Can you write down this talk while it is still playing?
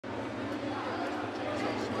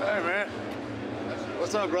Hey, man.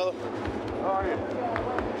 What's up, brother? How are you?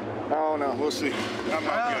 Oh, no, we'll see. I'm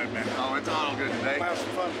all good, man. Oh, it's all good today. I'm having some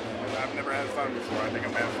fun. I've never had fun before. I think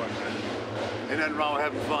I'm having fun, man. Ain't nothing wrong with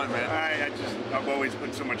having fun, man. I've always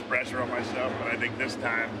put so much pressure on myself, but I think this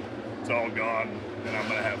time it's all gone, and I'm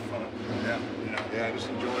gonna have fun. Yeah. You know? Yeah, just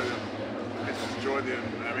enjoy it. Just enjoy the.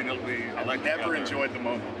 I mean, I've never enjoyed the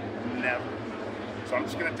moment. Never. So I'm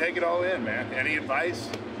just gonna take it all in, man. Any advice?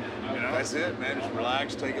 You know? That's it, man. Just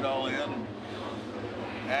relax, take it all in.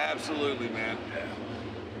 Absolutely, man. Yeah.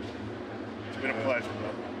 It's been a pleasure,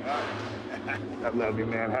 bro. I love you,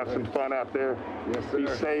 man. Have some fun out there. Yes, sir. Be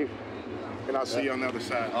safe, and I'll see you on the other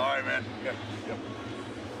side. All right, man. Yep.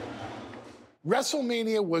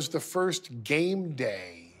 WrestleMania was the first game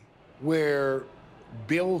day where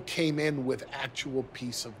Bill came in with actual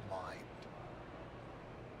peace of mind.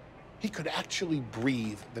 He could actually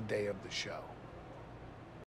breathe the day of the show.